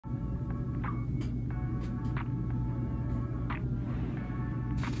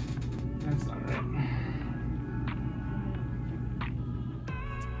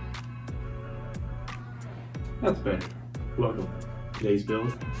That's better. Welcome. Today's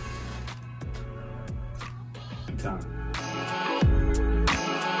build. Catan.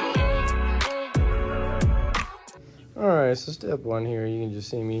 Alright, so step one here, you can just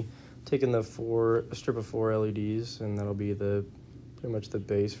see me taking a strip of 4 LEDs, and that'll be pretty much the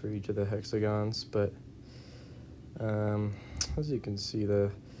base for each of the hexagons. But as you can see,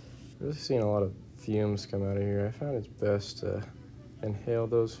 we're really seeing a lot of fumes come out of here. I found it's best to inhale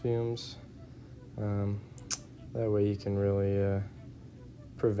those fumes. That way you can really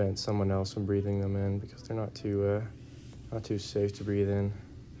prevent someone else from breathing them in, because they're not too safe to breathe in.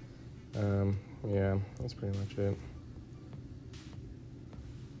 Yeah, that's pretty much it.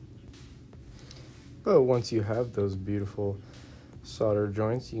 But once you have those beautiful solder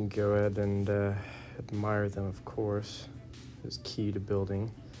joints, you can go ahead and admire them, of course. Is key to building.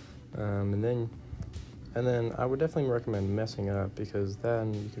 And then I would definitely recommend messing up, because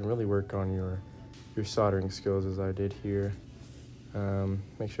then you can really work on your soldering skills, as I did here.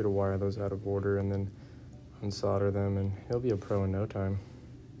 Make sure to wire those out of order and then unsolder them, and you'll be a pro in no time.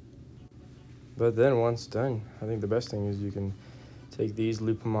 But then once done, I think the best thing is you can take these,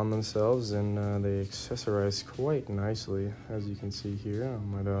 loop them on themselves, and they accessorize quite nicely, as you can see here on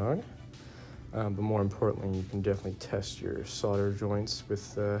my dog. But more importantly, you can definitely test your solder joints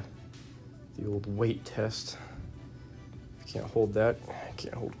with the old weight test. If you can't hold that, you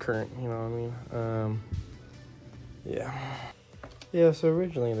can't hold current, you know what I mean? Yeah, so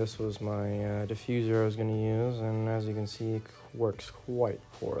originally this was my diffuser I was going to use, and as you can see, it works quite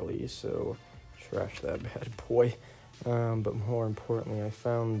poorly, so trash that bad boy. But more importantly, I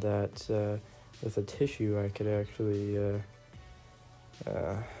found that with a tissue I could actually, oh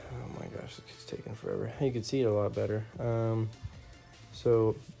my gosh, it's taking forever. You could see it a lot better.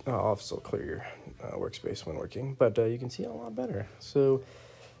 So I'll still clear your workspace when working, but you can see it a lot better. So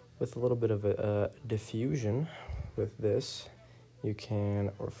with a little bit of a diffusion with this, you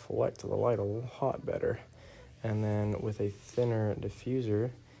can reflect the light a lot better. And then with a thinner diffuser,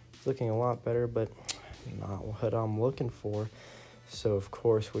 it's looking a lot better, but not what I'm looking for. So of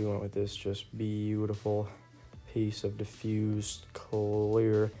course we went with this just beautiful piece of diffused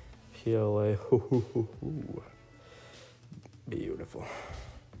clear PLA. Beautiful.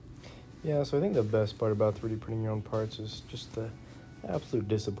 Yeah, so I think the best part about 3D printing your own parts is just the absolute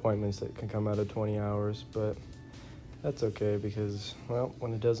disappointments that can come out of 20 hours, but that's okay, because, well,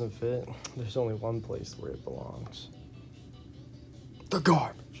 when it doesn't fit, there's only one place where it belongs: the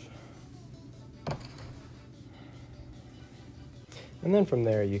garbage. And then from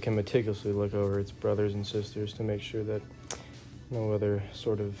there, you can meticulously look over its brothers and sisters to make sure that no other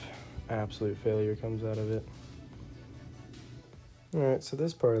sort of absolute failure comes out of it. Alright, so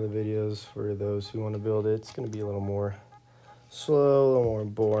this part of the video is for those who want to build it. It's going to be a little more slow, a little more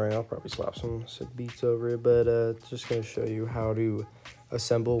boring. I'll probably slap some sick beats over it, but it's just going to show you how to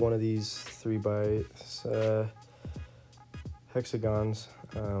assemble one of these 3x hexagons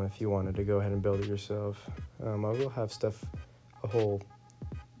if you wanted to go ahead and build it yourself. I will have a whole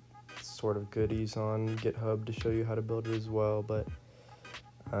sort of goodies on GitHub to show you how to build it as well, but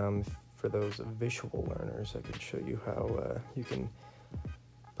for those visual learners, I could show you how you can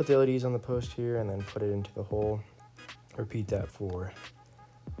put the LEDs on the post here and then put it into the hole. Repeat that for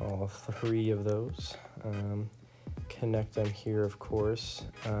all 3 of those. Connect them here, of course.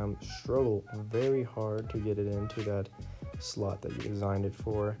 Struggle very hard to get it into that slot that you designed it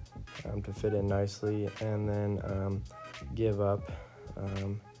for to fit in nicely, and then give up,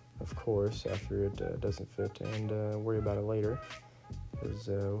 of course, after it doesn't fit, and worry about it later, because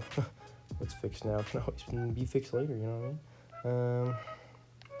what's fixed now can always be fixed later, you know what I mean?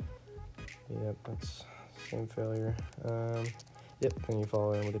 Yep, that's same failure. Yep, then you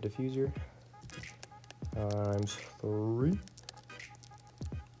follow in with a diffuser times 3.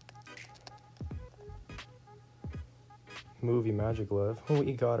 Movie magic love.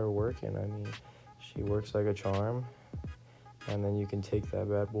 We got her working. I mean, she works like a charm. And then you can take that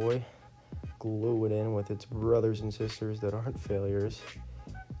bad boy, glue it in with its brothers and sisters that aren't failures,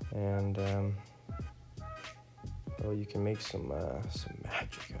 and well, you can make some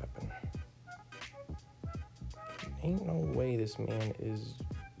magic happen. Ain't no way this man is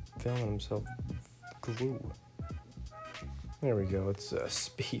filling himself glue. There we go. Let's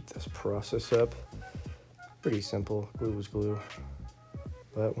speed this process up. Pretty simple. Glue is glue.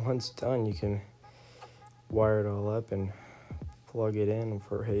 But once done, you can wire it all up and plug it in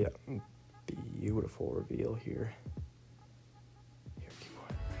for a beautiful reveal here.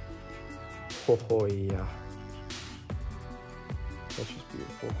 Oh yeah. That's just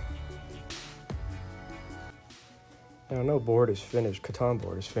beautiful. Now, no board is finished. Catan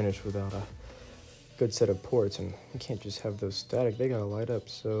board is finished without a good set of ports, and you can't just have those static, they gotta light up.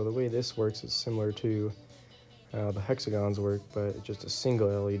 So the way this works is similar to how the hexagons work, but it's just a single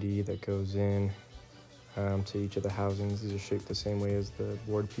LED that goes in to each of the housings. These are shaped the same way as the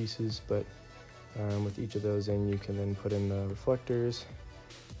board pieces, but with each of those in, you can then put in the reflectors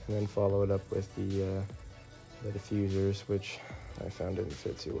and then follow it up with the diffusers, which I found didn't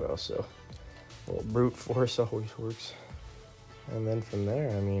fit too well, so a little brute force always works. And then from there,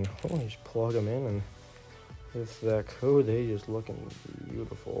 I mean, you just plug them in, and with that code, they just looking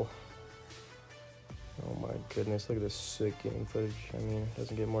beautiful. Oh my goodness, look at this sick game footage. I mean, it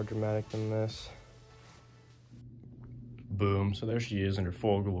doesn't get more dramatic than this. Boom, so there she is in her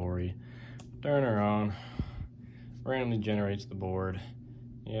full glory. Turn her on, randomly generates the board.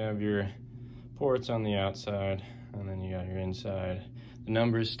 You have your ports on the outside, and then you got your inside. The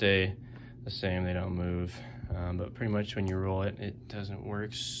numbers stay the same, they don't move. But pretty much when you roll it, it doesn't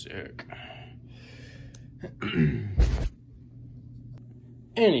work. Sick.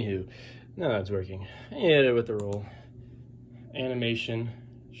 Anywho, now that's working. You hit it with the roll. Animation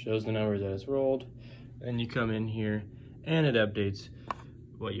shows the numbers that it's rolled. Then you come in here and it updates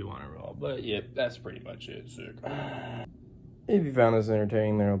what you want to roll. But yep, that's pretty much it. Sick. If you found this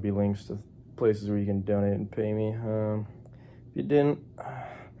entertaining, there will be links to places where you can donate and pay me. If you didn't,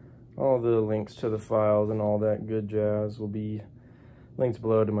 all the links to the files and all that good jazz will be links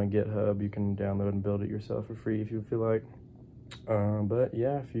below to my GitHub. You can download and build it yourself for free if you feel like. But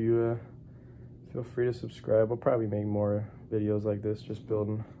yeah, if you feel free to subscribe. I'll probably make more videos like this, just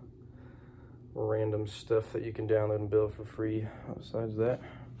building random stuff that you can download and build for free. Besides that,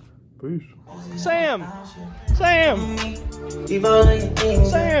 peace. Sam! Sam!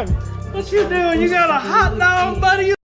 Sam! What you doing? You got a hot dog, buddy?